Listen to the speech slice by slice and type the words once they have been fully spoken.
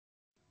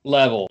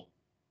Level.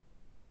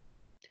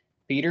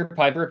 Peter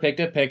Piper picked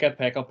a peck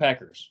of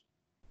peckers.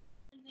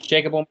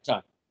 Jacob, one more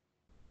time.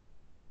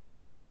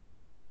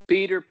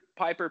 Peter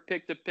Piper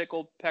picked a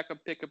pickled peck of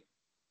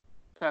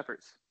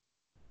peppers.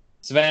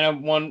 Savannah,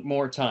 one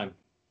more time.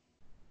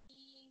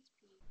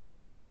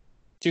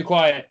 Too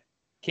quiet.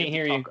 Can't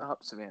hear you. Talk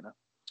up, Savannah.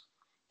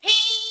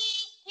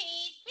 Peas,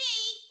 peas,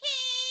 peas,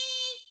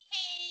 peas,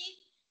 peas,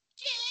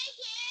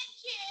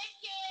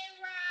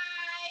 chicken,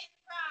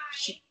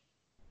 rice.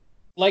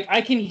 Like,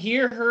 I can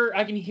hear her,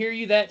 I can hear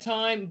you that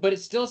time, but it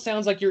still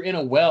sounds like you're in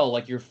a well,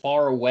 like you're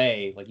far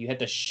away, like you had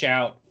to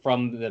shout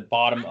from the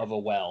bottom of a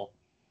well.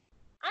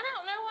 I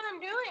don't know what I'm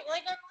doing.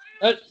 Like, I'm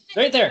literally just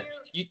right there.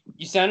 Here.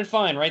 You sounded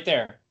fine right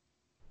there.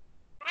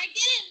 I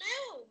didn't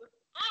move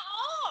at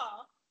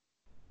all.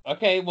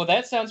 Okay, well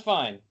that sounds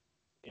fine.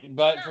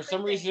 But Not for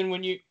some really. reason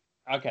when you...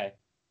 Okay.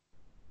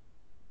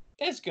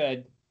 It's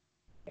good.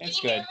 It's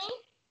Can you good.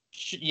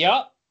 hear me?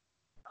 Yep.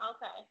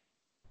 Okay.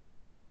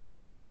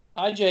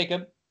 Hi,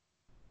 Jacob.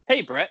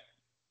 Hey, Brett.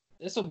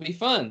 This will be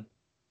fun.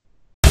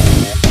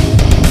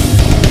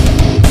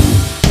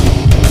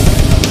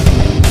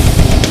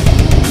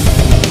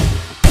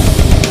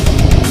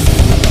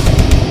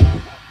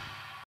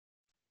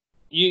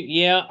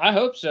 Yeah, I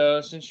hope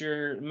so, since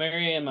you're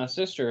marrying my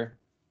sister.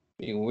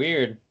 Be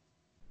weird.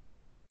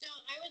 So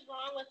I was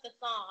wrong with the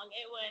song.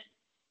 It was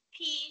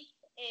peace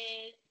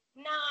is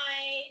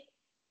nice.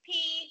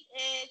 Peace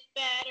is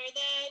better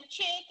than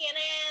chicken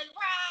and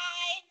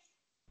rice.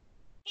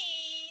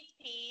 Peace,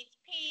 peace,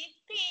 peace,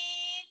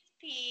 peace,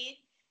 peace.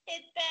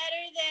 It's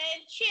better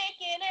than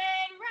chicken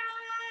and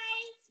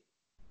rice.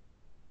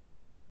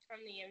 From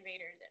the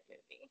Invaders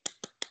movie.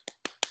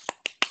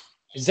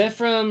 Is that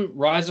from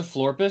Rise of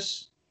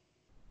Florpus?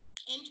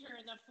 Enter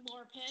the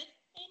Floor Pit.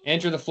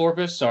 Enter the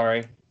Florpus?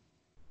 Sorry.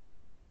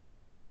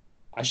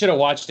 I should have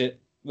watched it,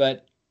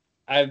 but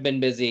I've been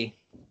busy.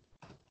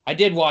 I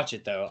did watch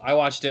it, though. I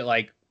watched it,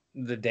 like,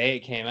 the day it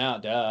came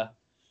out, duh.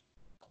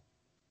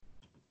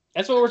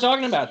 That's what we're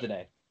talking about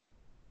today.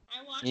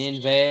 I watched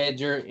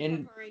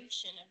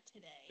preparation of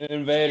today.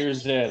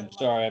 Invaders Zim.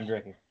 Sorry, I'm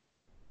drinking.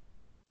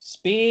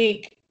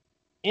 Speak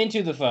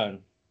into the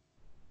phone.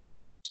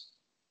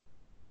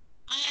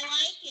 I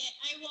like it.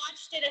 I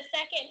watched it a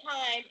second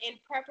time in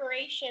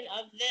preparation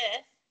of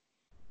this,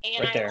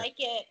 and Right there. I like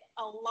it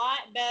a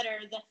lot better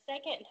the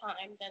second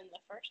time than the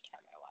first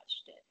time I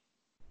watched it.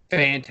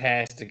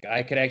 Fantastic.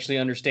 I could actually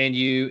understand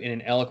you in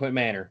an eloquent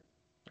manner,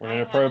 or an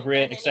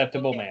appropriate,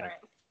 acceptable manner.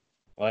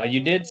 Well,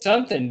 you did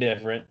something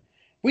different.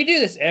 We do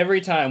this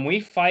every time. We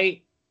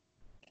fight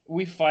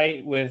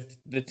with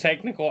the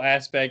technical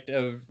aspect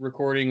of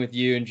recording with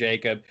you and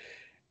Jacob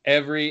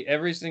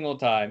every single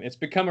time. It's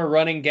become a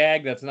running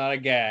gag that's not a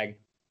gag.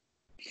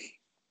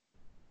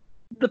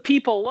 The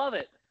people love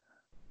it.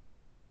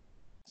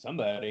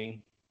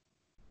 Somebody.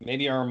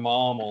 Maybe our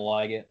mom will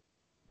like it.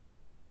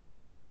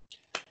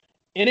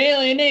 An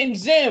alien named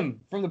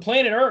Zim from the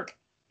planet Earth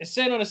is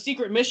sent on a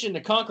secret mission to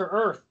conquer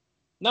Earth.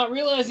 Not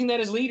realizing that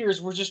his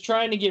leaders were just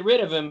trying to get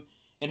rid of him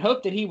and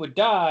hoped that he would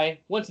die,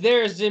 once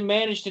there, Zim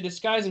managed to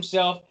disguise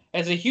himself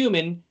as a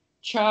human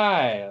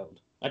child.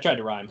 I tried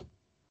to rhyme.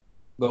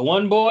 But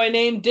one boy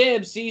named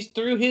Dib sees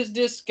through his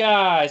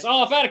disguise.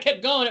 Oh, if I'd have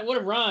kept going, it would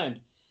have rhymed.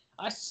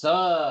 I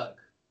suck.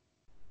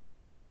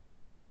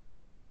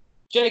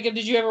 Jacob,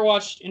 did you ever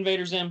watch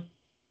Invader Zim?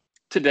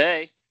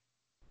 Today.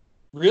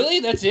 Really?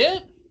 That's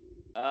it?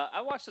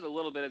 I watched it a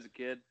little bit as a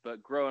kid,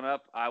 but growing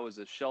up, I was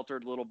a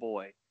sheltered little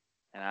boy,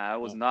 and I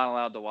was not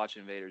allowed to watch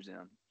Invader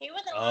Zim. He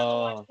wasn't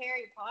allowed to watch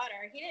Harry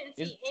Potter. He didn't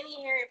see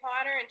any Harry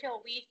Potter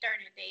until we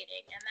started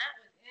dating, and that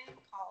was in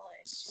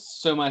college.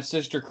 So my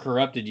sister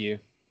corrupted you.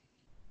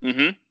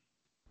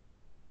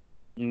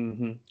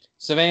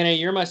 Savannah,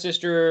 you're my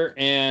sister,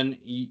 and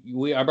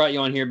I brought you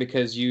on here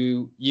because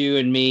you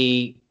and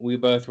me, we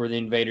both were the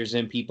Invader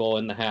Zim people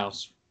in the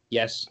house.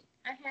 Yes?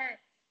 I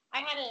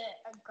had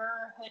a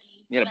Gurr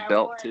hoodie. You had a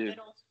belt, too. In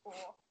middle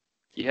school.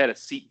 You had a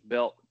seat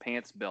belt,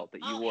 pants belt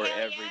that you wore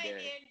every day. I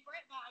did.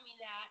 Brett bought me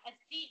that. A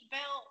seat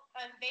belt,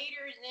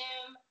 Invader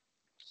Zim,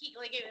 key,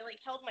 it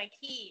held my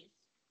keys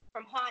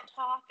from Hot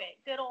Topic.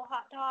 Good old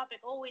Hot Topic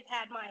always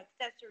had my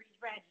accessories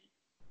ready.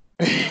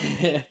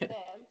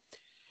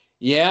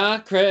 Yeah,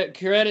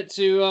 credit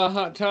to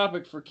Hot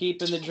Topic for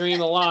keeping the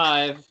dream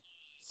alive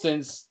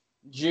since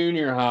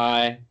junior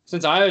high.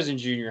 Since I was in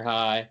junior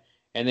high.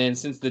 And then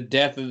since the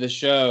death of the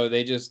show,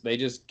 they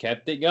just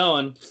kept it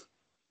going.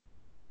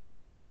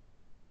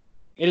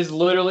 It is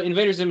literally,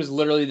 Invader Zim is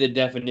literally the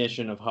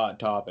definition of Hot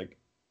Topic.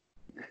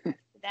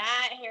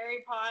 That,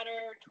 Harry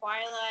Potter,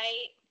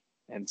 Twilight.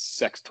 And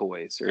sex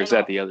toys, or is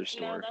that the other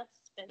store? No, that's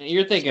Spencer's.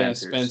 You're thinking of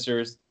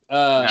Spencer's.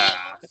 I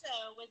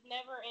also was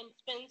never in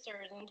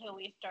Spencer's until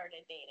we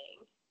started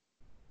dating.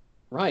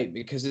 Right,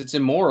 because it's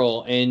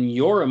immoral, and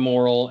you're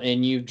immoral,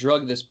 and you've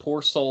drugged this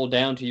poor soul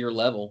down to your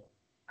level.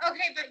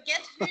 Okay, but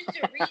guess who's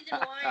the reason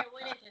why I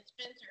went into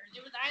Spencer's?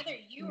 It was either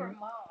you or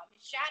Mom.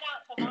 Shout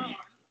out to Mom.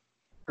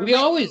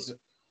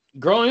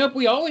 Growing up,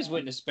 we always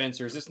went to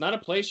Spencer's. It's not a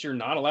place you're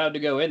not allowed to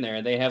go in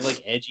there. They have,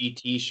 edgy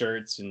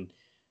T-shirts and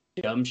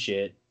dumb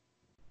shit.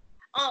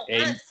 Oh, on a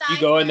And side you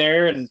go in note,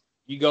 there and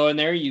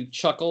you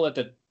chuckle at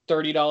the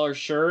 $30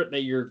 shirt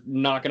that you're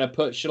not going to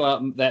put shit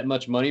out that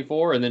much money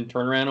for, and then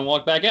turn around and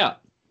walk back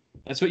out.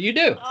 That's what you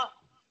do.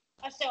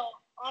 So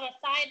on a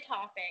side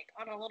topic,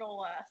 on a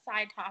little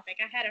side topic,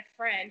 I had a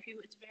friend who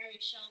was very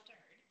sheltered,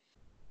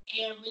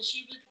 and when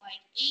she was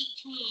like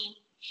 18,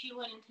 she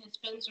went into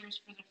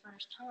Spencer's for the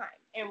first time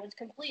and was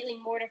completely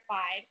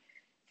mortified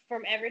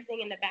from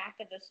everything in the back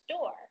of the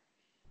store.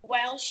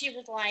 Well, she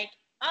was like,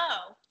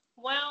 oh,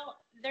 well,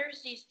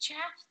 there's these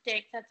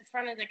chapsticks at the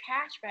front of the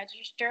cash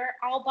register.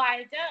 I'll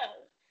buy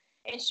those.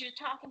 And she was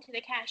talking to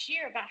the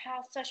cashier about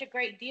how such a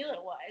great deal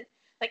it was.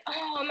 Like,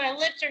 oh, my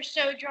lips are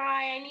so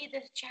dry. I need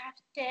this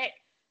chapstick.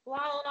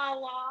 La, la,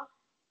 la.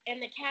 And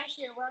the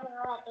cashier rung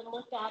her up and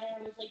looked at her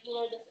and was like,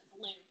 this is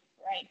lube,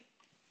 right?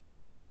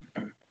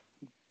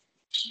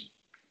 She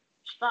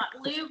bought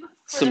lube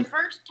for the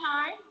first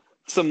time.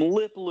 Some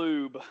lip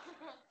lube. Thinking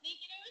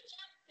it was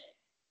chapstick.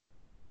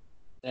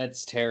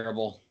 That's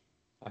terrible.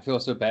 I feel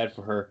so bad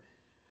for her.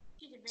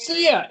 So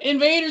yeah,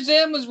 Invader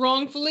Zim was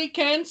wrongfully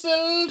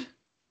canceled.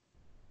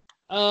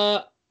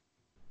 That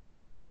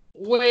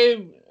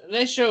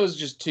show was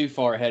just too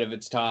far ahead of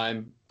its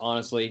time,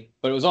 honestly.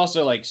 But it was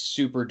also like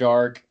super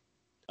dark,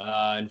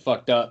 and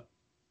fucked up.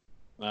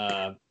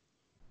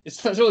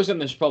 It's really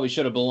something that probably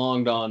should have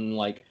belonged on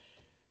like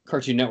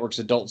Cartoon Network's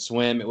Adult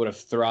Swim. It would have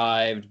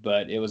thrived,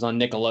 but it was on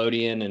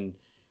Nickelodeon and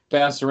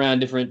bounced around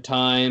different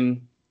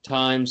times,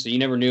 so you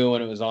never knew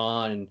when it was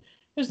on, and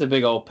it was the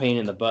big old pain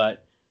in the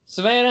butt.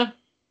 Savannah?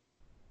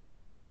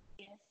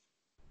 Yes.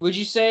 Would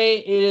you say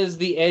it is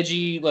the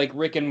edgy, like,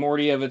 Rick and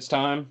Morty of its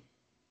time?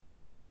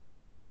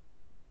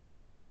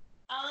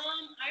 I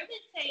would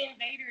say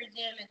Invader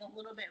Zim is a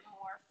little bit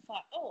more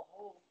I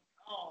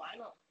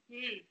don't.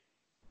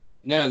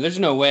 No, there's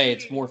no way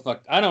it's more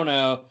fucked. I don't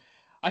know.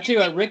 I tell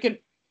you what,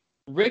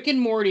 Rick and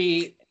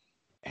Morty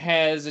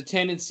has a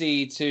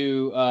tendency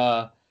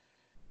to,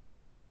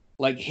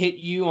 like, hit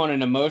you on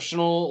an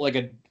emotional, like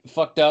a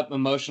fucked up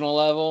emotional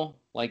level,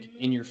 like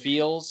in your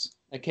feels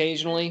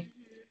occasionally.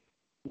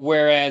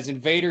 Whereas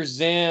Invader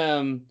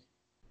Zim,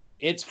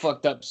 its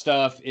fucked up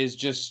stuff is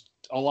just,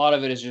 a lot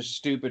of it is just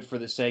stupid for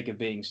the sake of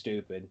being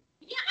stupid.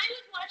 Yeah, I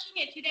was watching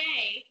it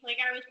today. Like,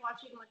 I was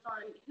watching what's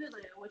on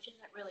Hulu, which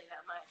isn't really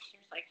that much.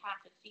 There's like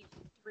half of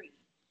season 3.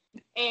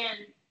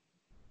 And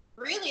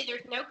really,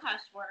 there's no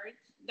cuss words.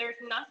 There's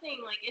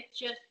nothing, like, it's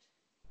just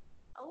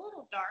a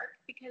little dark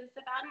because it's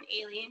about an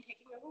alien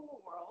taking over the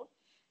world.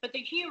 But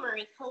the humor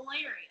is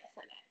hilarious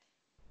in it.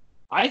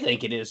 I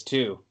think it is,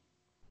 too.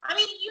 I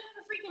mean, you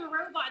have a freaking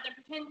robot that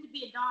pretends to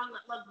be a dog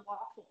that loves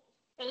waffles.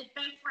 And his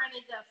best friend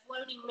is a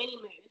floating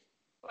mini-moose.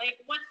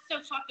 Like, what's so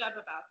fucked up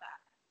about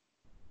that?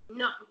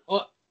 No.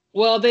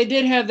 Well, they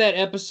did have that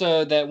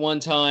episode that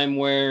one time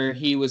where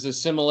he was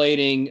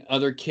assimilating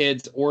other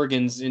kids'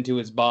 organs into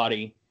his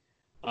body.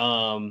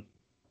 Things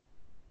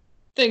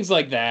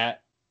like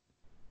that.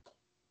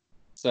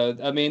 So,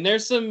 I mean,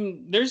 there's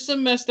some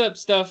messed up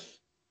stuff,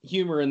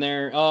 humor in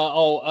there.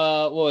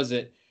 What was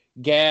it?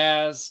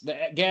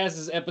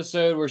 Gaz's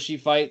episode where she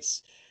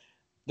fights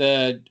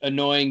the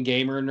annoying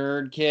gamer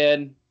nerd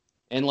kid.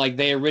 And, like,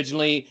 they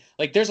originally,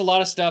 like, there's a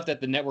lot of stuff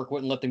that the network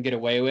wouldn't let them get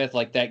away with,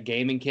 like that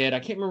gaming kid. I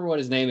can't remember what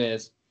his name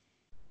is.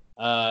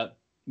 But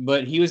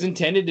he was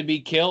intended to be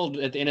killed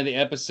at the end of the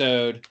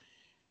episode.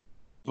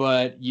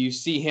 But you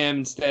see him,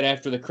 instead,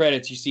 after the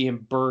credits, you see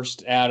him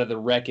burst out of the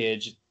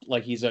wreckage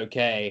like he's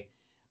okay.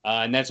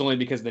 And that's only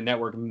because the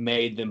network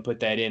made them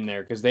put that in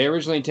there. Because they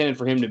originally intended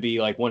for him to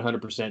be, like,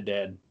 100%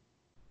 dead.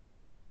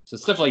 So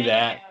stuff like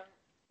that.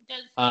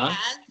 Does Kaz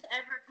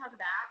ever come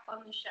back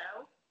on the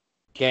show?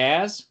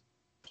 Kaz?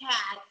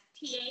 Kaz,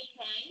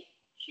 T-A-K.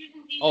 She was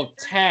in season 3. Oh,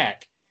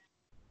 Tack.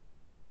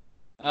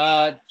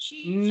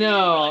 She No.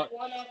 was like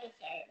one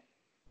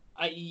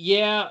episode.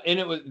 Yeah,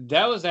 and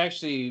that was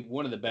actually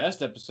one of the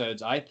best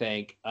episodes, I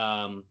think.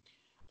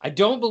 I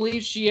don't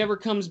believe she ever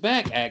comes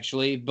back,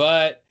 actually,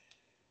 but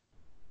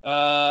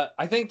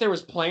I think there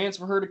was plans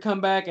for her to come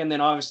back, and then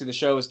obviously the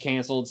show was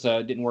canceled, so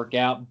it didn't work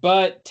out.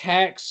 But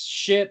Tack's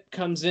shit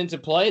comes into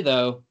play,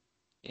 though,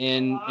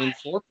 in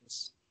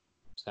Florpus.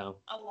 So.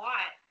 A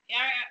lot.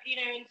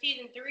 In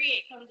season 3,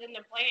 it comes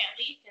into play at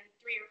least in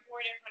 3 or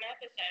 4 different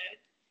episodes.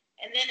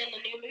 And then in the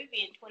new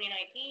movie in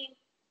 2019.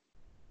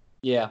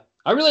 Yeah.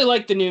 I really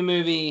like the new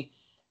movie,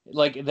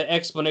 like the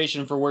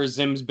explanation for where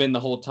Zim's been the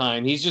whole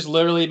time. He's just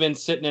literally been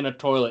sitting in a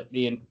toilet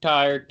the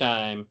entire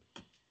time.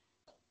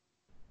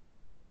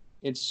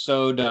 It's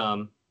so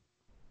dumb.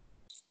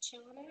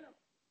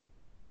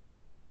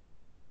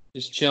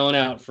 Just chilling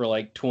out for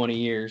like 20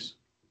 years.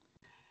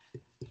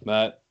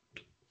 But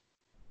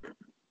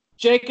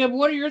Jacob,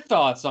 what are your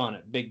thoughts on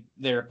it, big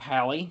there,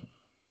 Pally?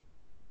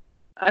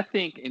 I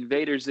think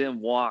Invader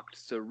Zim walked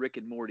so Rick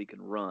and Morty can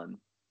run.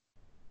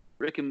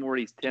 Rick and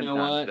Morty's 10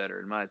 times better,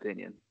 in my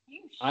opinion.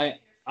 I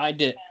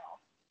dig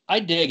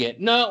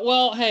it. No,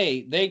 well,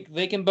 hey, they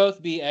can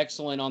both be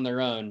excellent on their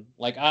own.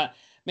 Like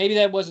maybe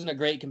that wasn't a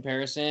great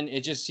comparison.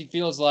 It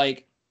feels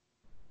like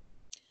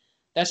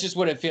that's just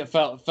what it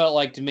felt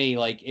like to me.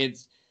 Like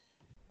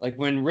Like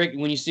when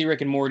you see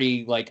Rick and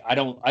Morty, like I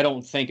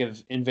don't think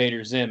of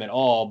Invader Zim at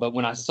all. But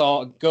when I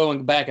saw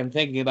going back and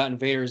thinking about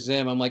Invader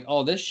Zim, I'm like,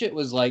 oh, this shit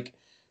was like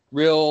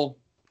real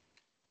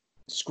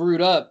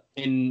screwed up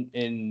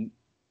in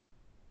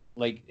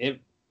like it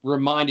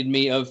reminded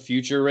me of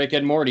future Rick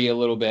and Morty a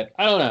little bit.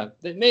 I don't know.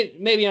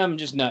 Maybe I'm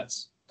just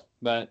nuts,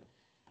 but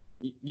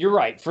you're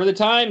right. For the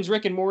times,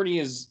 Rick and Morty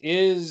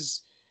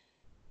is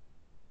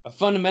a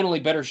fundamentally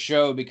better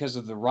show because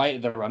of the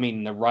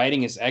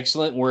writing is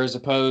excellent. Whereas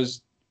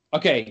opposed,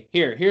 okay,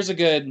 here's a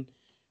good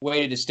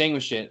way to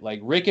distinguish it. Like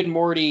Rick and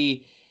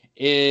Morty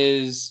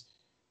is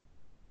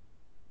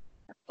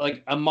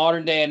like a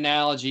modern day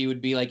analogy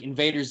would be like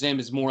Invader Zim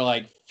is more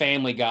like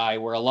Family Guy,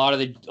 where a lot of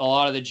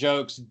the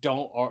jokes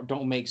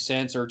don't make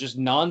sense or just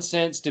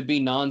nonsense to be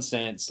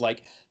nonsense.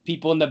 Like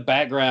people in the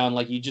background,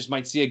 like you just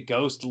might see a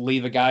ghost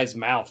leave a guy's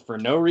mouth for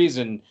no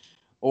reason,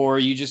 or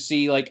you just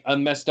see like a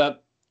messed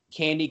up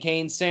candy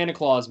cane Santa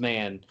Claus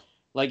man.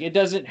 Like it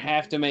doesn't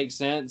have to make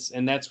sense,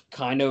 and that's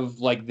kind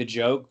of like the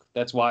joke.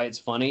 That's why it's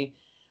funny.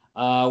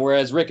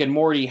 Whereas Rick and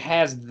Morty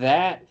has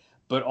that,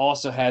 but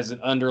also has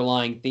an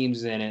underlying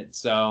themes in it.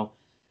 So,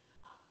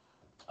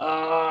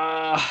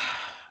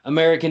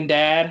 American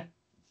Dad,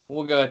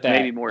 we'll go with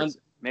that.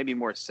 Maybe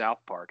more South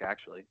Park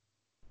actually.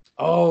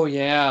 Oh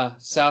yeah,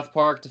 South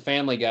Park to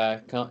Family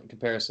Guy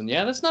comparison.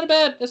 Yeah, that's not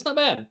bad. That's not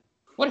bad.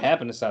 What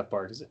happened to South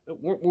Park?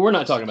 We're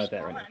not talking about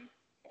that right now.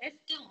 It's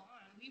still on.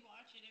 We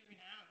watch it every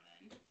now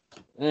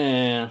and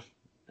then.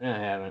 Yeah, I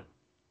haven't.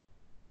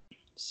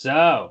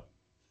 So,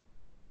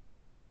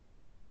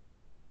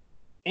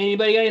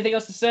 anybody got anything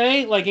else to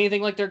say? Like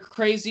anything like their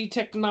crazy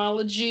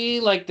technology,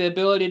 like the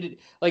ability to,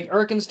 like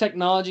Irkin's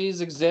technologies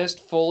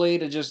exist fully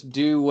to just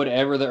do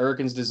whatever the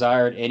Irkins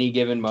desire at any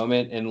given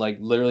moment, and like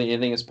literally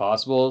anything is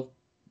possible.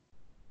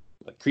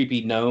 Like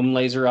creepy gnome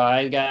laser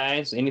eye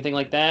guys, anything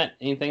like that?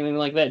 Anything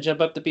like that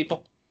jump up to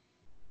people?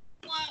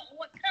 Well,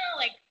 what kind of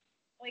like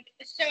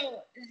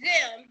so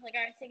Zim, like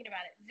I was thinking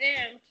about it,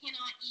 Zim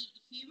cannot eat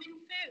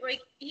human food.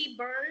 Like he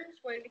burns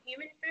when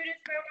human food is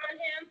thrown on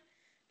him.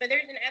 But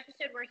there's an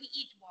episode where he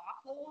eats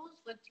waffles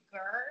with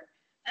Gur.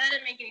 That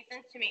doesn't make any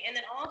sense to me. And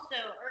then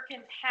also,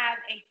 Irkins have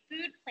a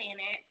food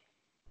planet,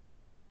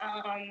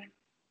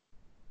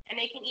 and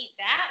they can eat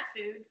that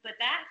food, but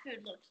that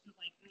food looks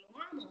like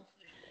normal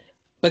food.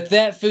 But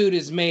that food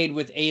is made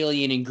with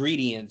alien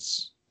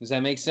ingredients. Does that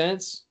make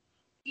sense?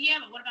 Yeah,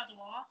 but what about the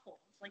waffles?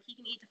 Like, he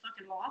can eat the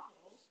fucking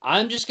waffles.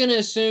 I'm just going to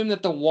assume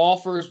that the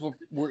waffles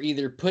were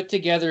either put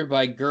together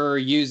by Gur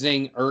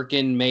using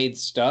Irkin-made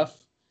stuff.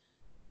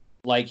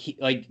 Like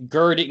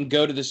Gur didn't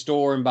go to the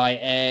store and buy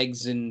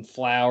eggs and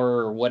flour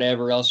or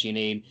whatever else you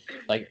need.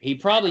 Like he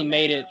probably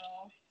made it.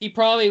 He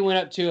probably went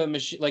up to a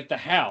machine like the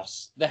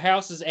house. The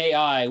house's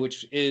AI,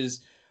 which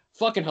is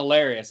fucking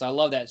hilarious. I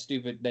love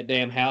that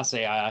damn house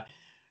AI.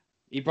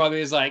 He probably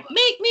was like,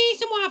 "Make me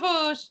some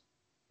waffles,"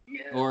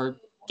 or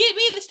 "Get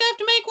me the stuff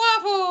to make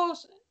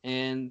waffles."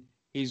 And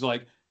he's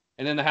like,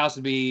 and then the house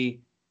would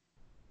be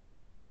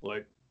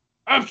like,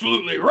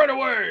 "Absolutely, right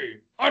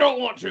away. I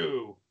don't want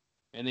to."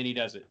 And then he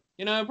does it.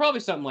 You know, probably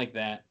something like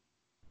that.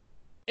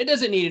 It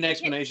doesn't need an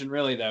explanation,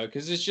 really, though,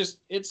 because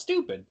it's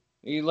stupid.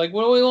 Like,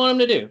 what do we want him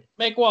to do?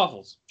 Make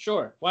waffles.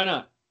 Sure, why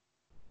not?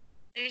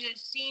 There's a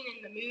scene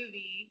in the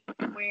movie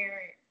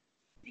where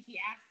he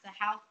asks the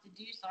house to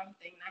do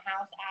something. The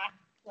house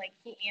asks, like,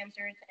 he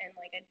answers in,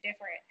 like, a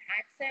different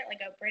accent, like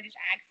a British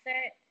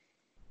accent.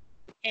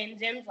 And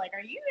Zim's like,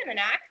 are you using an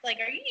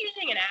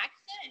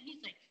accent? And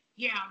he's like,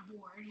 yeah, I'm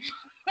bored.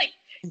 Like,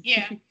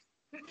 yeah.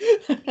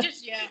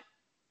 Yeah.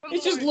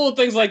 It's just little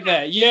things like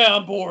that. Yeah,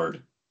 I'm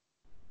bored.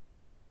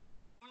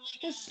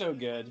 It's so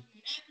good. An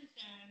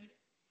episode,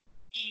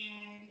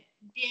 and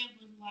Deb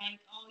was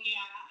like, "Oh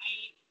yeah,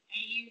 I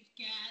used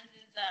Gaz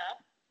as a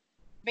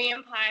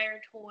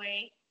vampire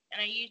toy, and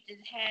I used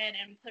his head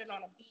and put it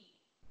on a beat.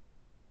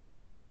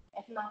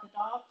 It's not the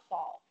dog's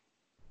fault."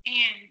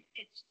 And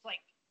it's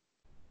like,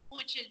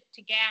 switches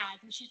to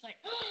Gaz, and she's like,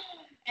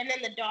 and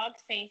then the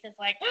dog's face is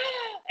like,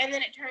 and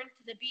then it turns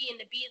to the bee, and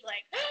the bee's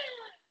like.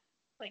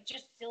 Like,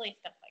 just silly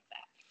stuff like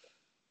that.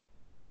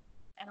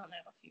 I don't know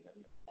if you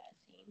remember that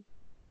scene.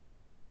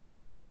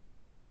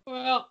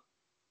 Well,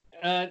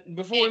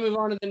 before we move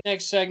on to the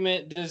next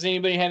segment, does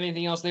anybody have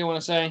anything else they want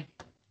to say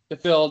to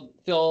fill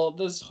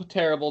this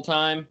terrible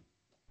time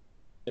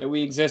that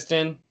we exist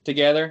in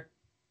together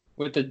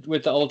with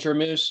the Ultra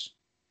Moose?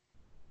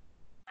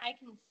 I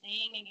can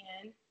sing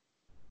again.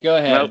 Go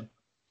ahead.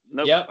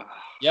 Nope.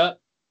 Yep.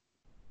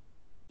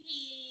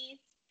 Peace,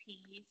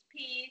 peace,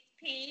 peace,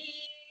 peace.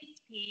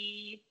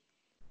 Peace.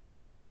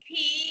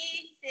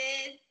 Peace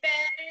is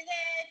better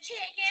than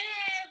chicken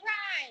and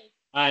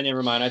rice.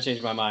 Never mind. I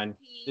changed my mind.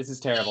 This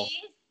is terrible.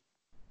 Peace.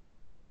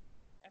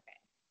 Okay.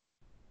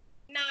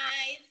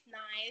 Nice,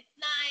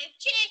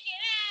 chicken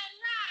and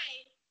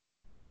rice.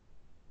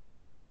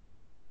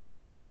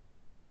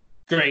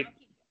 Great.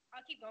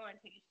 I'll keep going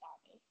until you stop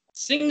me.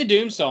 Sing the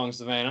Doom song,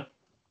 Savannah.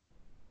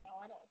 No,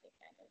 I don't think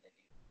I know the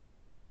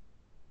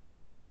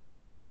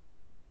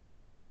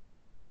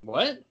Doom.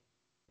 What?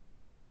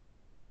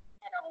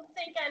 I don't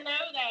think I know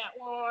that. that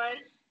one.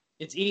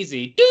 It's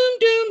easy. Doom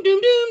doom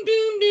doom doom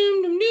doom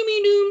doom doom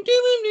doomy doom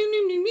doom doom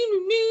doom doom doom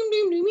doom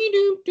doom doomy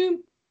doom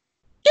doom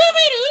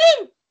doomy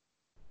doom.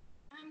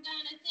 I'm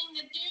gonna sing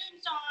the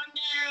Doom song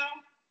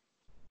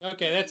now.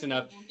 Okay, that's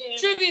enough.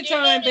 Trivia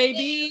time,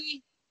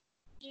 baby.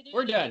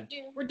 We're done.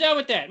 We're done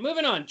with that.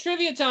 Moving on.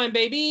 Trivia time,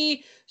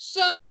 baby.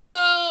 So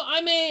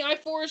I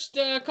forced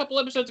a couple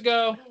episodes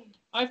ago.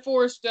 I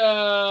forced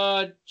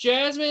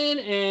Jasmine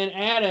and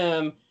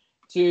Adam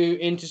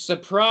into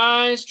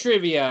surprise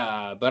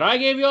trivia, but I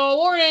gave you all a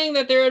warning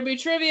that there would be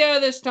trivia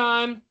this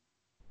time,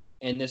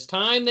 and this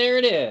time there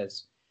it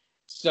is.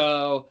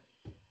 So,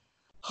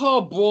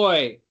 oh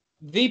boy,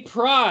 the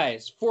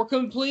prize for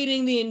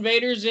completing the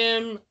Invader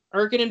Zim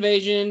Urkin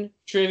Invasion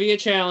Trivia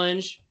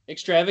Challenge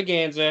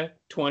Extravaganza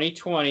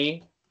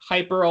 2020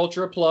 Hyper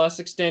Ultra Plus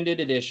Extended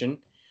Edition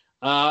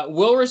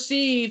will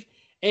receive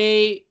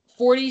a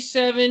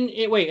 47.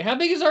 Wait, how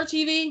big is our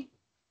TV?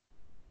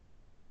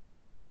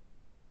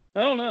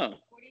 I don't know.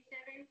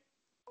 47,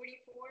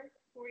 44,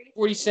 46.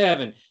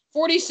 47.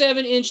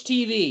 47-inch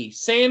TV,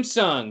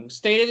 Samsung,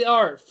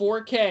 state-of-the-art,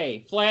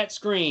 4K, flat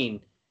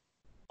screen.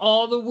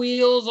 All the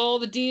wheels, all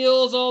the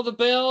deals, all the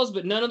bells,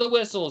 but none of the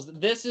whistles.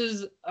 This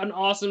is an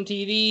awesome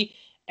TV,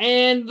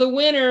 and the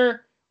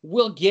winner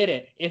will get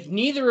it. If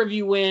neither of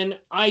you win,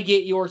 I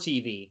get your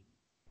TV.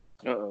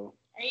 Uh-oh.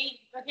 Okay,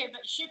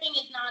 but shipping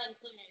is not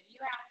included.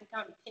 You have to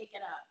come pick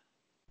it up.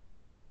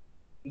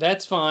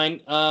 That's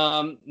fine.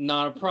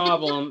 Not a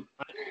problem.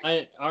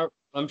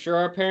 I'm sure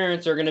our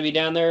parents are going to be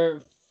down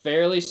there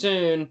fairly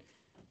soon,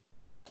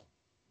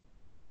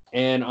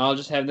 and I'll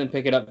just have them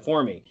pick it up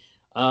for me.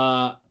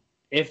 So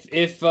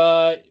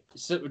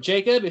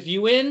Jacob, if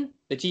you win,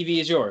 the TV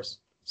is yours.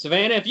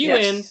 Savannah, if you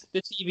win,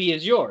 the TV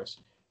is yours.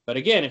 But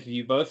again, if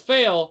you both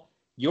fail,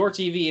 your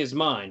TV is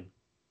mine.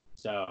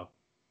 So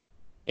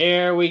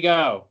here we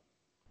go.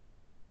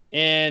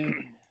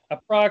 In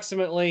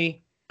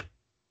approximately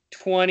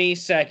 20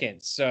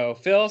 seconds. So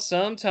fill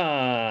some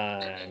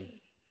time.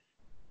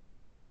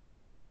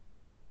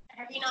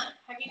 Have you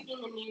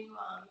seen the new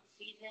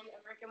season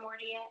of Rick and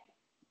Morty yet?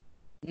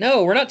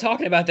 No, we're not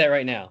talking about that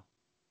right now.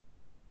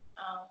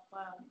 Oh,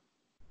 well,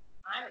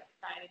 I'm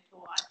excited to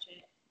watch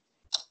it.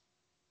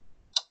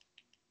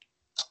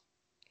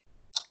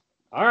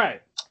 All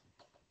right.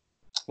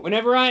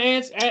 Whenever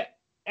I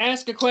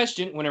ask a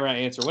question,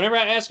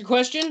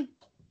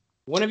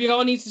 one of you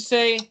all needs to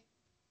say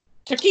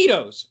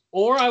taquitos,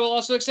 or I will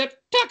also accept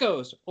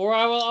tacos, or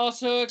I will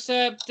also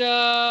accept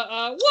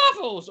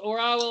waffles, or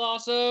I will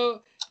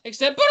also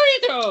accept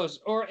burritos,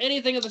 or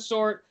anything of the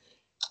sort.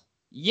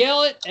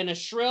 Yell it in a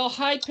shrill,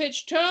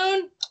 high-pitched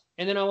tone,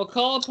 and then I will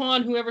call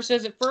upon whoever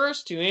says it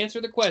first to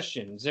answer the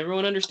question. Does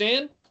everyone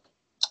understand?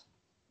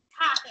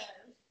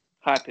 Tacos.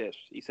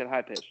 High-pitched. You said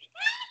high-pitched.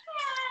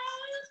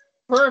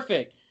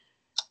 Perfect.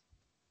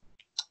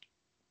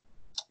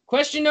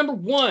 Question number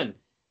 1.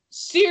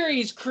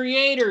 Series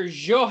creator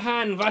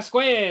Johan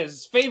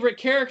Vasquez's favorite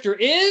character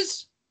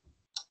is?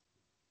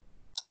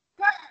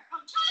 Grr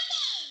from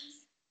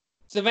Tacos.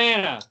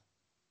 Savannah.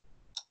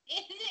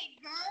 Is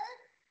it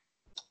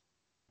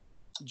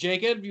Grr?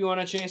 Jacob, you want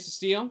a chance to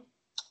steal?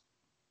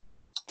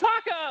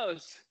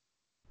 Tacos!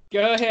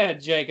 Go ahead,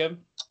 Jacob.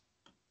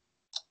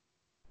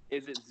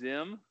 Is it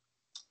Zim?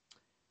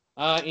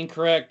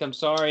 Incorrect. I'm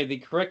sorry. The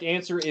correct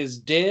answer is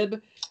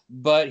Dib,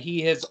 but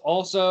he has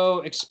also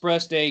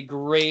expressed a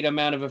great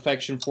amount of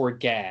affection for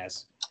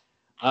Gaz.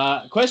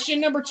 Question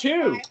number 2. By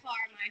far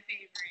my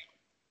favorite.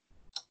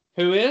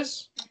 Who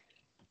is?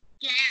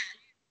 Gaz.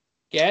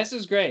 Gaz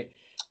is great.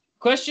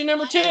 Question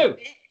number 2.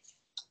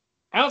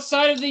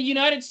 Outside of the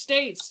United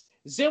States,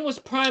 Zim was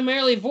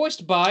primarily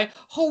voiced by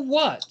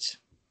what?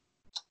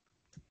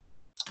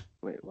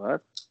 Wait,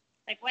 what?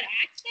 Like what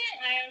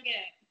accent? I don't get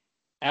it.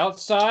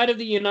 Outside of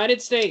the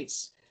United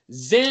States,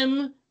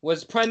 Zim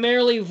was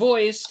primarily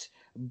voiced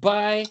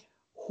by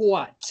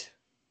what?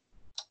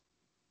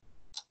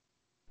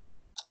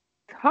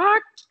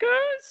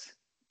 Tacos?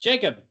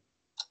 Jacob.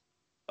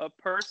 A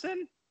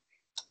person?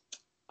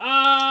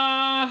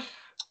 I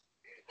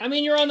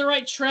mean, you're on the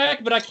right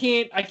track, but I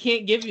can't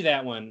give you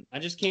that one. I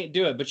just can't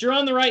do it. But you're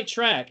on the right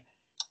track.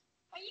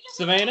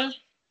 Savannah?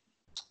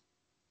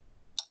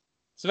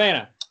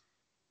 Savannah. I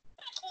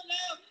don't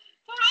know.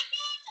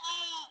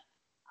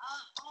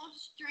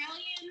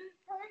 Australian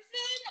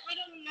person? I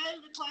don't know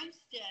the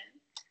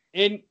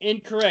question.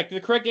 Incorrect.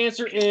 The correct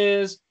answer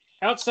is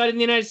outside of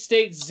the United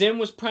States, Zim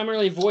was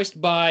primarily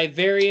voiced by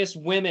various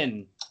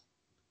women.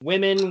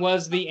 Women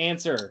was the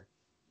answer.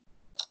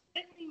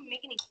 That doesn't even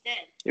make any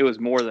sense. It was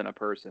more than a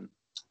person.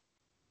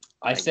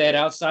 I said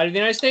outside of the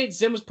United States,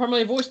 Zim was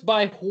primarily voiced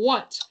by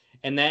what?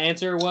 And that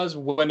answer was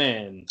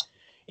women.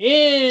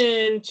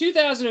 In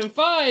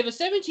 2005, a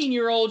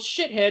 17-year-old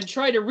shithead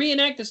tried to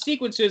reenact the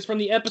sequences from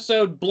the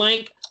episode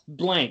Blank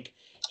Blank.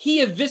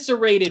 He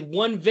eviscerated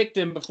one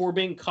victim before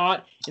being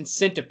caught and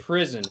sent to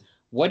prison.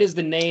 What is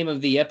the name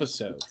of the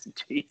episode?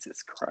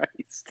 Jesus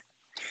Christ.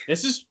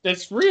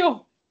 That's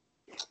real.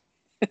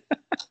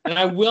 And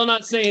I will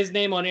not say his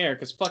name on air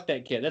because fuck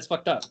that kid. That's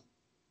fucked up.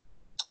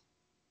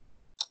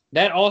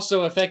 That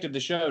also affected the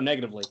show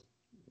negatively,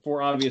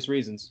 for obvious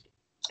reasons.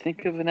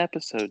 Think of an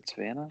episode,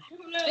 Savannah. I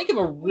don't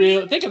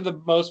know. Think of the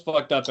most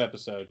fucked up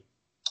episode.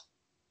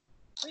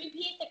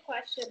 Repeat the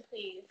question,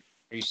 please.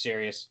 Are you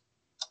serious?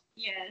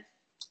 Yes.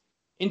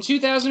 In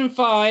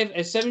 2005, a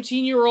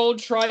 17-year-old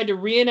tried to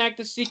reenact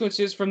the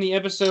sequences from the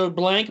episode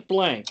Blank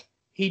Blank.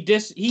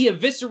 He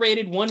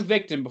eviscerated one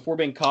victim before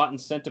being caught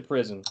and sent to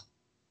prison.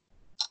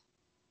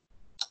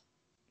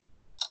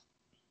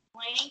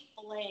 Blank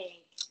blank.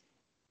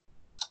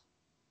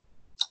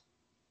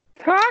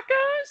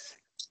 Tacos?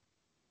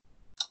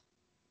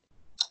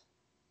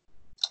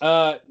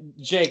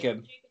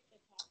 Jacob.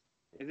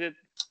 Is it?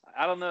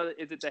 I don't know.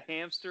 Is it the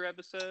hamster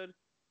episode?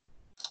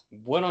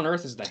 What on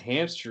earth is the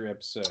hamster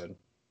episode?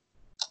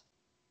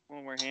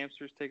 One where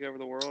hamsters take over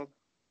the world?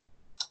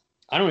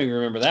 I don't even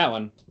remember that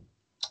one.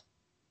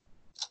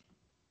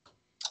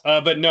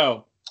 But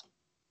no.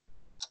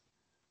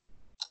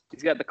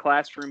 He's got the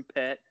classroom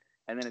pet,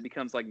 and then it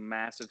becomes like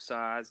massive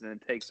size, and then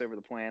it takes over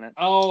the planet.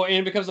 Oh, and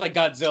it becomes like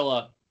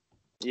Godzilla.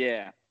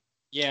 Yeah.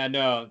 Yeah,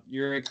 no,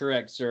 you're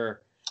incorrect,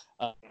 sir.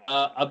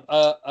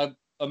 A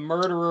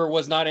murderer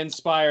was not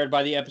inspired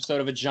by the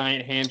episode of a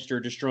giant hamster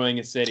destroying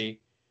a city.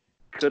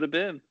 Could have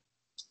been.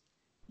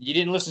 You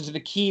didn't listen to the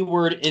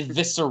keyword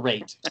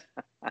eviscerate.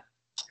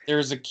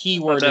 There's a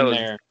keyword in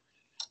there.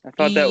 I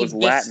thought that was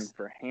Latin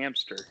for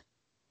hamster.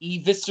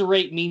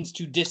 Eviscerate means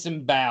to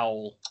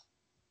disembowel.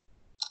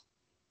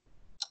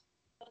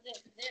 Was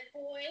it Zip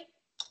Boy?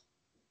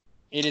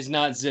 It is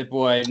not Zip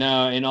Boy,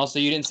 no. And also,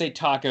 you didn't say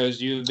tacos.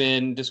 You've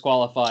been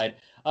disqualified.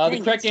 The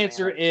correct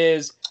answer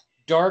is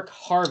Dark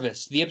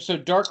Harvest. The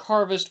episode Dark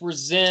Harvest, where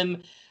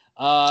Zim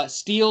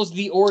steals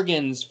the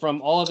organs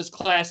from all of his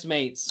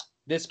classmates.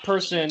 This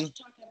person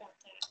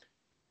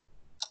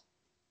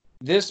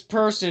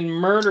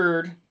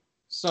murdered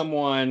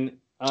someone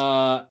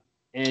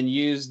and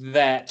used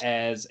that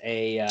as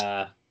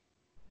a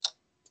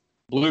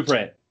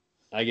blueprint,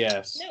 I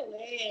guess. No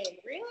way.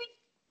 Really?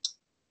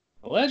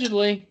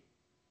 Allegedly.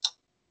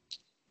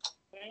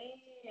 Man,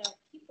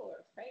 people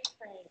are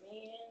cray-cray,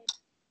 man.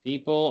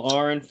 People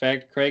are, in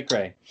fact,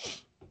 cray-cray.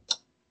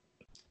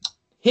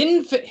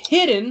 Hidden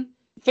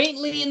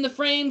faintly in the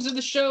frames of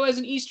the show as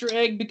an Easter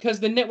egg because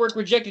the network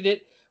rejected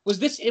it was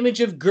this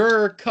image of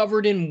Gurr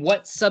covered in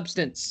what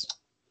substance?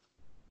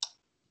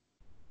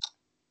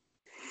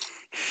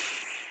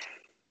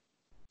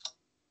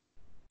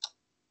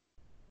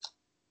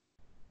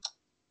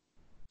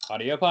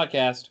 Audio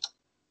podcast.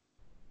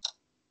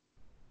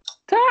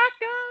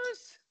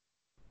 Tacos!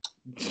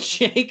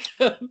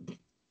 Jacob.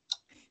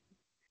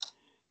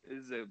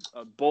 This is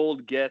a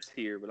bold guess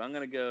here, but I'm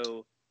going to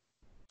go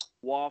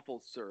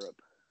waffle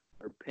syrup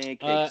or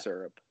pancake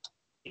syrup.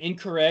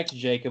 Incorrect,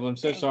 Jacob. I'm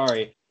so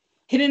sorry.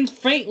 Hidden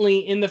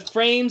faintly in the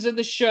frames of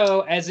the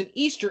show as an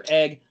Easter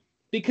egg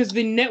because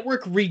the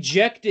network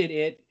rejected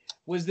it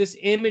was this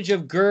image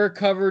of Gurr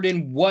covered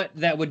in what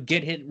that would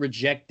get hit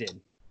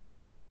rejected.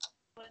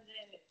 Was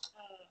it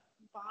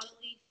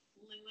bodily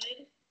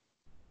fluid?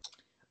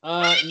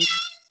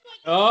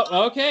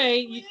 Oh,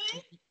 okay.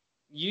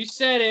 You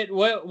said it.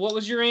 What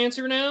was your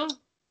answer now?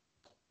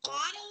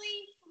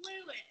 Bodily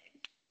fluid.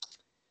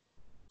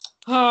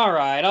 All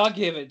right, I'll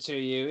give it to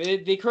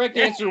you. The correct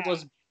answer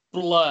was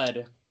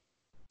blood.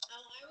 Oh,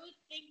 I was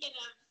thinking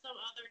of some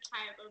other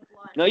type of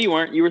blood. No, you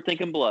weren't. You were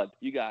thinking blood.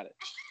 You got it.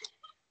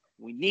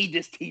 We need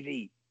this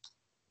TV.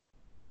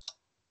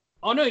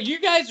 Oh, no, you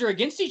guys are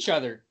against each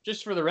other,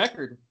 just for the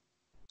record.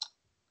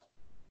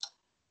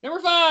 Number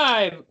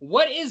 5.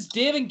 What is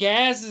Dib and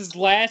Gaz's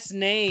last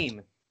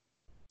name?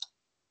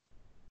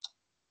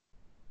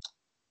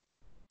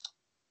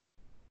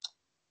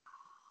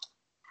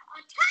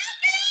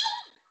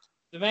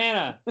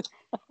 Savannah. I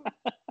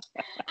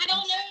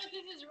don't know if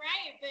this is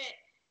right, but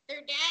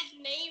their dad's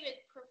name is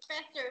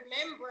Professor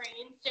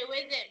Membrane, so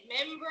is it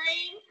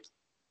Membrane?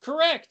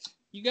 Correct.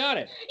 You got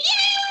it.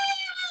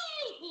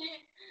 Yay!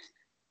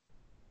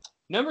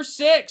 Number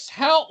 6.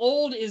 How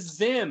old is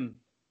Zim?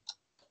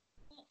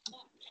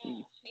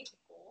 High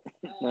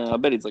school. No, I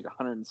bet he's like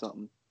 100 and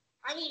something.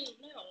 I mean,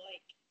 no,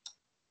 like,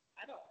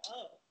 I don't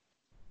know.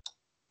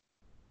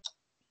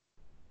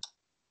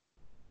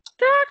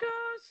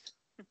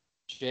 Tacos!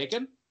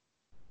 Jacob?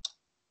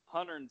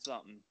 100 and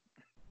something.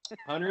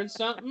 100 and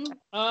something?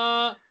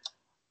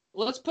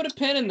 Let's put a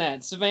pin in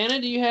that. Savannah,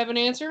 do you have an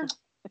answer?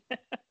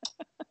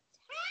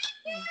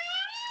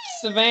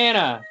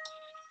 Savannah.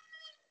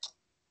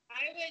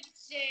 I would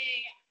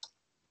say,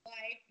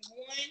 like,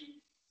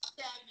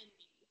 170.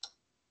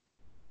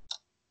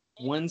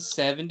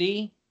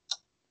 170?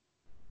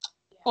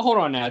 Well, hold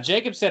on now.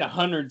 Jacob said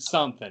 100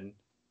 something.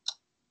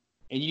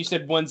 And you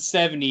said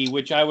 170,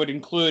 which I would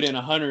include in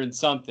 100 and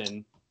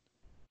something.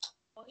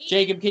 Well,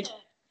 Jacob, can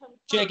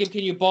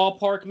you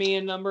ballpark me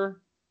a number?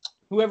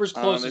 Whoever's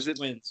closest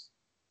wins.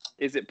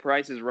 Is it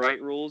Price is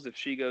Right rules? If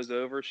she goes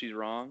over, she's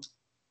wrong?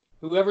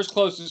 Whoever's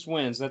closest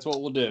wins. That's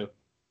what we'll do.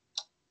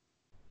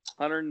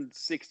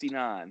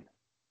 169.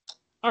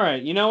 All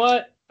right. You know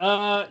what?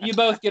 You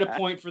both get a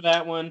point for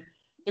that one.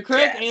 The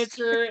correct Yes.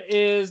 answer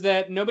is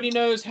that nobody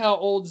knows how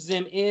old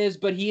Zim is,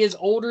 but he is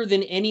older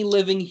than any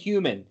living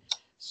human.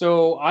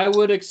 So I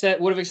would have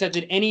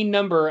accepted any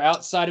number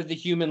outside of the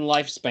human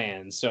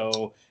lifespan.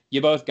 So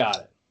you both got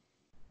it.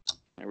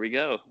 There we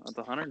go. That's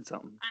 100 and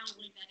something. I don't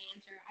believe that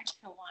answer. I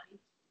still won.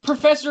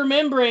 Professor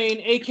Membrane,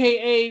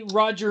 aka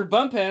Roger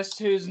Bumpest,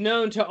 who's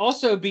known to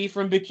also be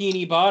from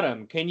Bikini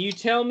Bottom. Can you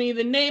tell me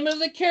the name of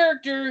the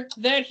character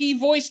that he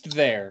voiced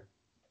there?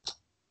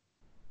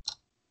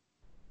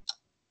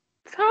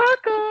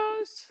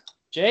 Tacos.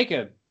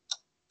 Jacob.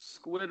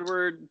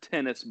 Squidward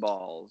tennis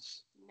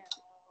balls. No.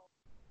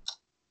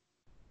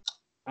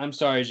 I'm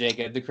sorry,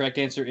 Jacob. The correct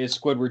answer is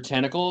Squidward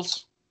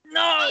Tentacles.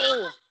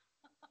 No.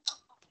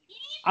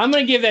 I'm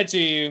going to give that to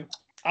you.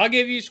 I'll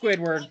give you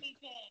Squidward. Let me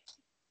pick.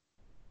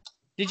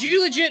 Did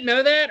you legit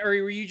know that, or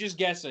were you just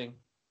guessing?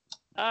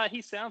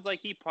 He sounds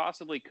like he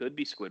possibly could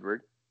be Squidward.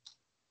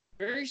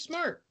 Very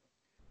smart.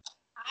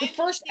 I The was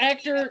first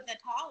thinking actor- of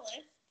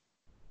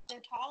the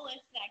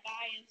tallest, that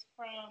guy is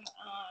from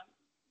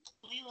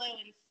Lilo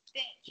and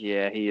Stitch.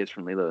 Yeah, he is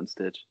from Lilo and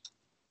Stitch.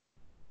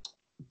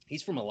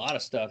 He's from a lot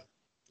of stuff,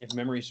 if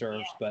memory serves.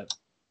 Yeah. But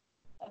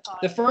That's all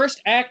the I-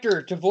 first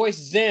actor to voice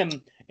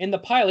Zim in the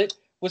pilot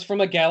was from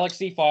a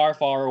galaxy far,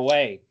 far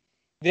away.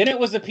 Then it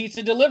was a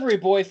pizza delivery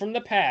boy from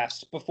the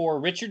past before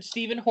Richard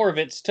Stephen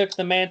Horvitz took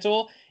the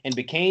mantle and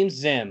became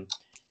Zim.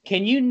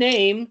 Can you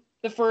name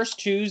the first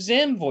two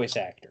Zim voice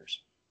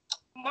actors?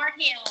 Mark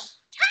Hamill.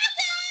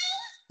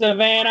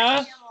 Savannah.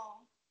 Mark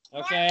Hamill.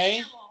 Mark Okay,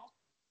 Hamill.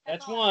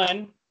 that's all. one.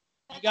 You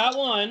That's got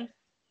all that one. matters.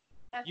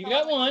 That's You the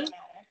got only one. that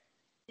matters.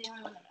 The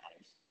only one that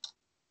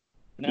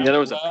matters. Yeah, there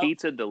was a Well,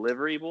 pizza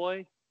delivery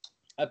boy.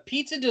 a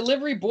pizza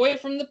delivery boy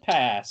from the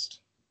past.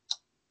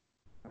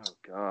 Oh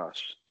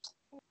gosh.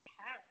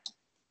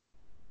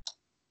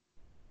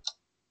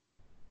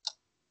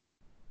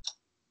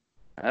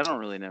 I don't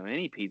really know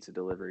any pizza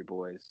delivery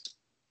boys.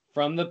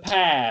 From the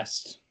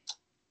past.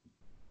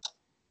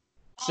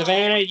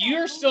 Savannah,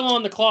 you're still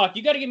on the clock.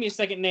 You got to give me a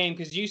second name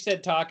because you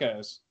said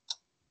tacos.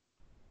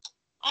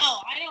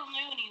 Oh, I don't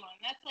know anyone.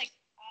 That's like,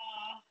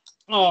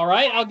 All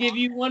right, I'll give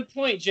you 1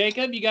 point.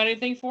 Jacob, you got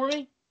anything for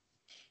me?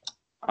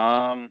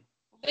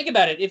 Think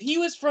about it. If he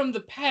was from the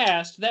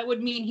past, that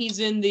would mean he's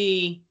in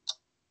the...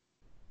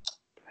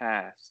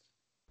 Past.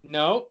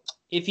 No.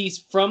 If he's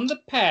from the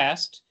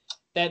past,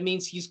 that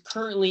means he's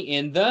currently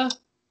in the...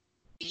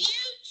 future.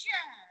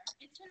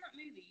 It's in that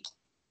movie.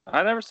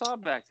 I never saw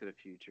Back to the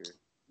Future.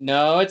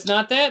 No, it's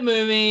not that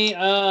movie.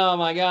 Oh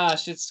my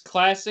gosh, it's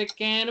classic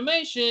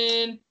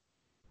animation.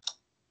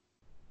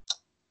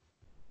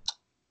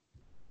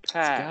 It's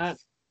got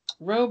Past.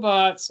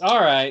 robots.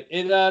 All right.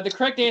 The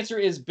correct answer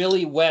is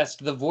Billy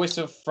West, the voice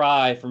of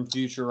Fry from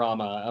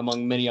Futurama,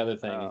 among many other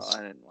things. Oh,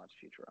 I didn't watch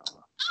Futurama. Oh, I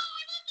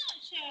love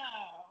that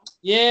show.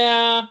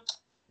 Yeah,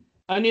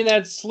 I knew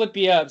that'd slip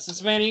you up. So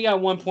Savannah, you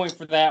got 1 point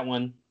for that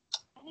one.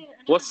 I never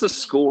What's the knew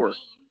his score? name.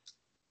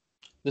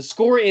 The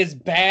score is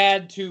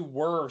bad to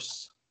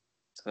worse.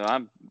 So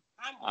I'm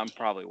winning.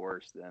 probably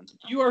worse then.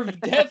 You are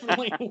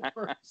definitely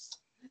worse.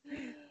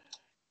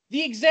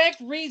 The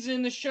exact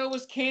reason the show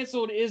was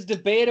canceled is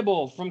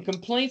debatable, from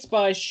complaints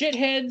by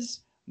shitheads,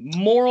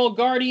 moral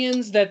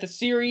guardians that the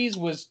series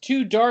was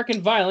too dark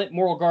and violent.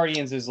 Moral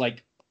guardians is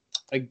like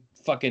a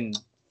fucking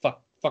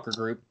fucker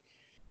group.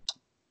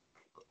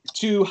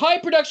 To high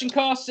production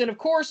costs and, of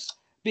course,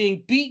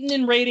 being beaten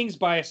in ratings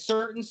by a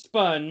certain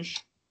sponge.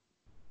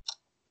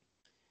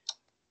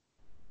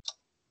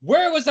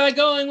 Where was I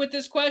going with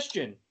this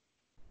question?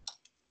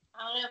 I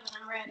don't know, but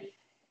I'm ready. Is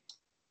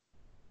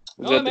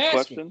No, that I'm the asking.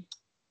 question?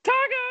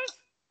 Tacos!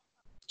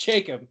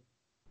 Jacob.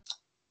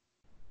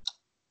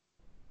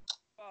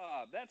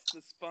 Oh, that's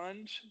the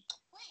sponge.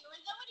 Wait,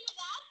 was that what he was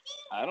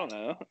asking? I don't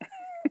know.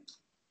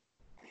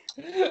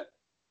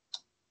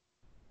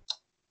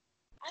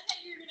 I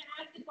thought you were going to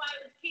ask us why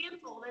it was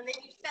canceled, and then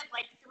you said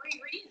like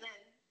 3 reasons.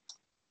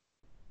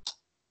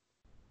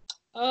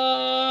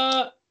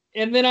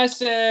 And then I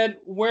said,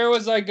 where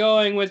was I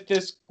going with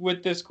this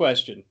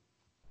question?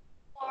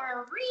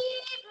 For a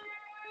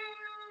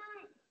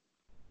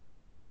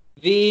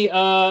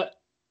reason.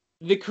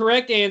 The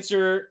correct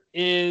answer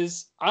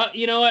is,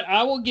 you know what?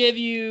 I will give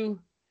you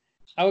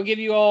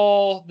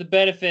all the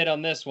benefit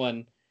on this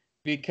one,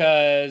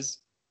 because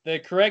the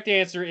correct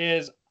answer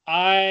is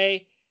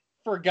I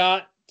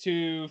forgot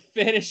to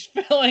finish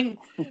filling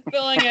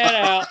it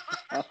out.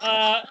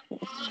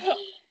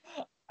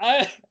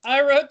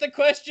 I wrote the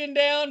question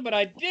down, but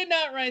I did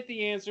not write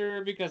the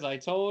answer because I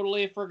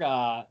totally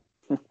forgot.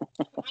 I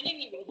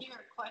didn't even hear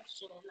a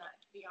question in that,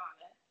 to be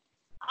honest.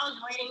 I was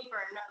waiting for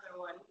another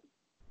one.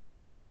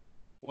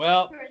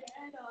 Well,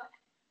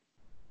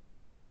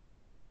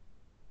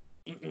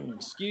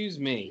 excuse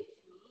me.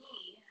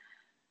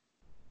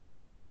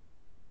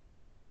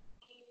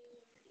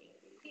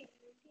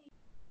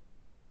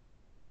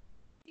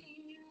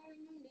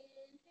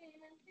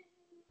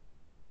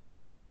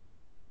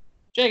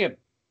 Jacob,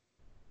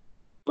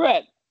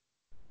 Brett,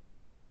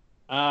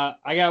 I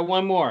got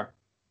one more.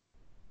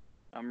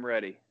 I'm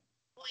ready.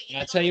 Wait,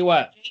 I'll tell you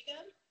what.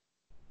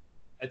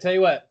 Jacob? I tell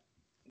you what.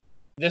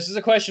 This is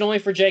a question only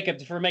for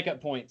Jacob for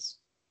makeup points.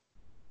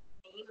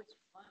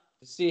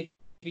 To see if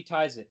he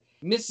ties it.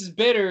 Mrs.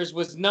 Bitters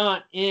was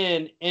not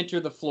in Enter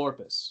the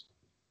Florpus.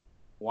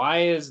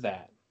 Why is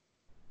that?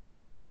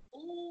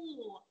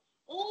 Ooh.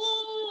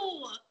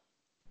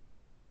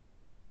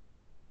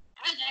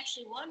 I was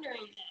actually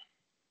wondering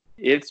that.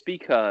 It's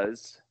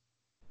because,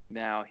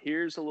 now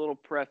here's a little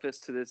preface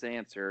to this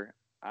answer.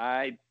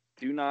 I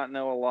do not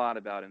know a lot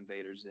about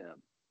Invader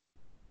Zim.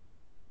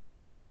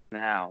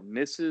 Now,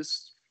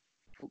 Mrs.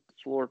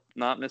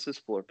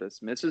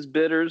 Florpus. Mrs.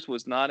 Bitters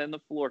was not in the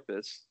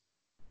Florpus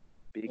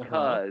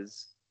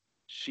because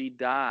she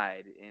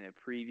died in a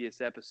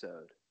previous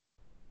episode.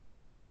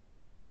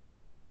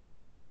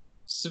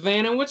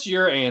 Savannah, what's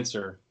your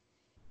answer?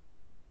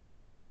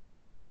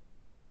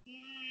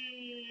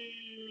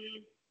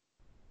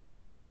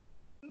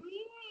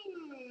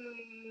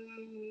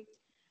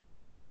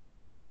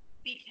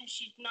 Because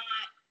she's not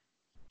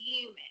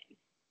human.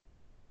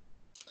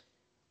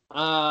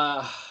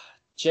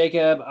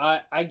 Jacob,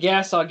 I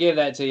guess I'll give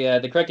that to you.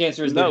 The correct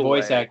answer is the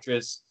voice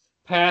actress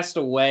passed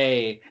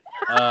away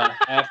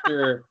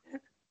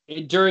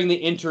during the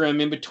interim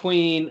in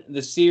between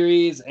the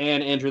series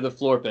and Enter the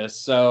Florpus.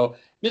 So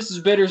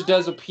Mrs. Bitters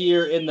does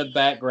appear in the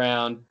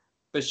background,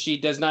 but she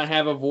does not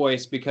have a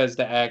voice because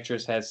the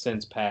actress has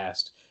since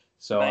passed.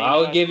 So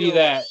I'll give you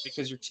that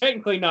because you're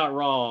technically not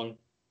wrong.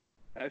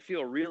 I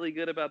feel really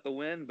good about the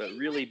win, but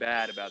really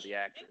bad about the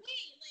actress. Wait,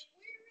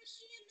 where was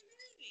she in the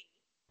movie?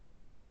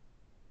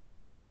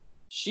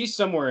 She's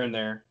somewhere in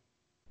there.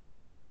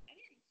 I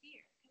didn't see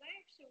her because I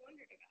actually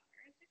wondered about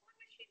her. I was like, why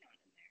was she not in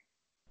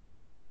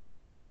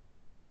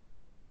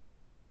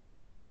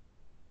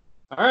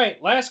there? All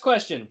right, last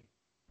question.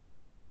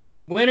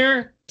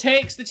 Winner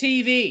takes the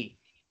TV.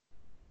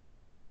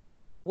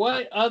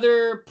 What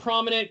other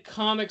prominent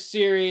comic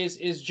series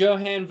is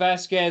Johan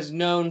Vasquez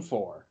known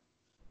for?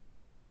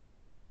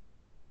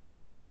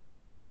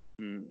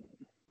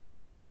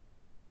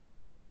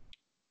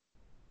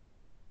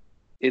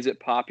 Is it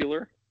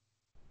popular?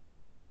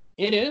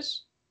 It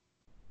is.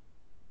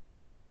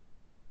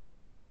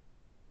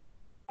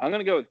 I'm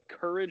going to go with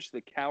Courage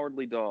the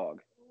Cowardly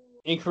Dog.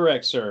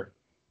 Incorrect, sir.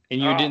 And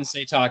you didn't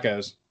say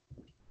tacos.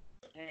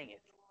 Dang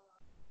it.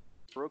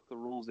 Broke the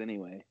rules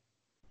anyway.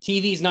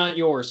 TV's not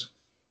yours.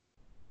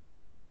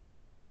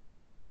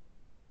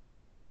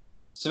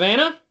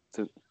 Savannah?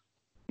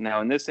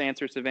 Now, in this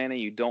answer, Savannah,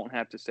 you don't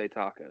have to say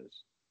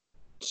tacos.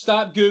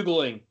 Stop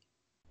Googling.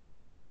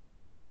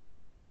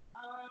 I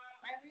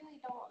really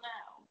don't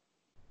know.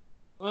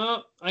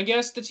 Well, I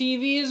guess the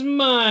TV is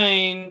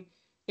mine.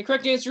 The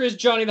correct answer is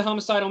Johnny the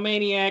Homicidal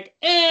Maniac.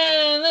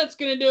 And that's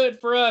going to do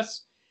it for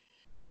us.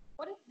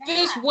 What is that?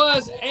 This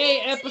was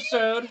a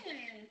episode.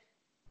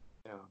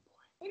 Oh,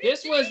 boy.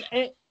 This was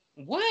a...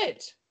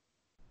 What?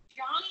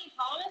 Johnny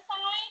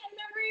Homicide? I've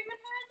never even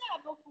heard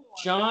that before.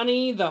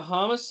 Johnny the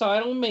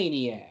Homicidal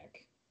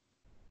Maniac.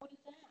 What is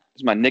that?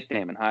 It's my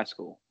nickname in high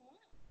school.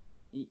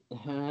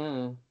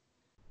 Okay,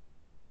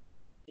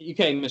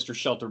 Mr.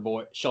 Sheltered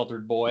Boy.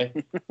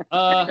 He's a kid that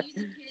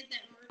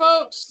murdered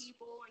folks,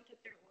 people and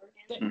took their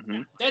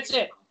organs. That's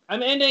it.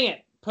 I'm ending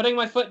it. Putting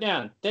my foot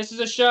down. This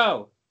is a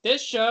show.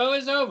 This show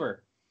is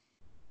over.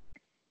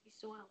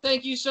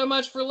 Thank you so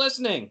much for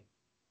listening.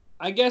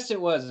 I guess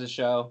it was a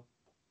show.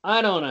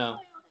 I don't know.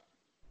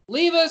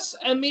 Leave us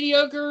a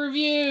mediocre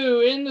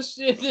review in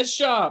this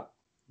shop.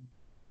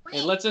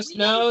 It lets us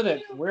know that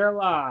we're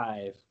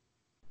alive.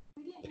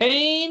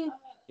 Pain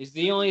is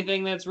the only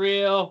thing that's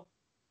real.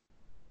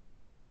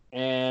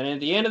 And at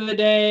the end of the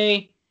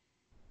day,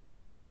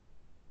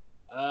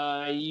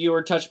 you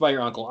were touched by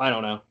your uncle. I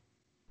don't know.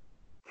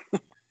 We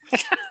didn't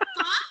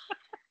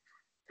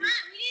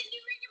do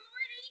Rick and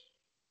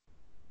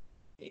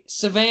Morty.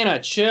 Savannah,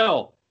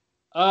 chill.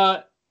 We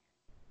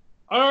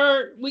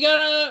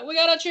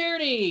got a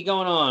charity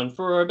going on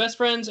for our Best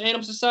Friends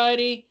Animal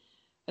Society.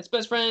 That's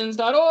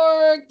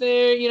bestfriends.org.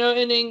 They're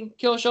ending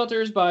kill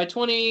shelters by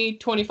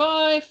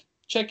 2025.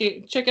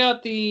 Check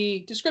out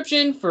the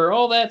description for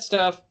all that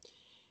stuff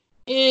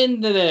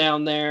in the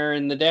down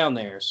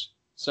there's.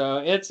 So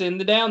it's in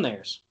the down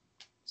there's.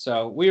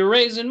 So we were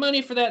raising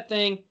money for that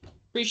thing.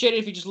 Appreciate it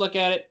if you just look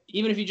at it.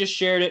 Even if you just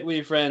shared it with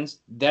your friends,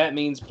 that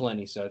means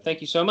plenty. So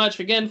thank you so much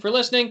again for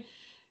listening.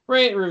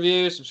 Rate,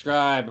 review,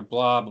 subscribe,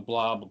 blah, blah,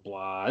 blah, blah,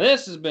 blah.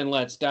 This has been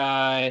Let's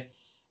Die.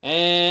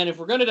 And if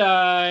we're going to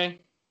die...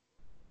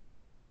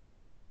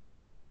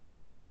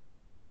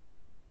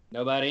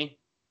 Nobody?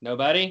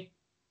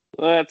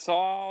 Let's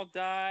all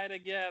die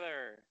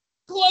together.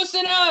 Close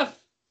enough!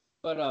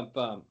 But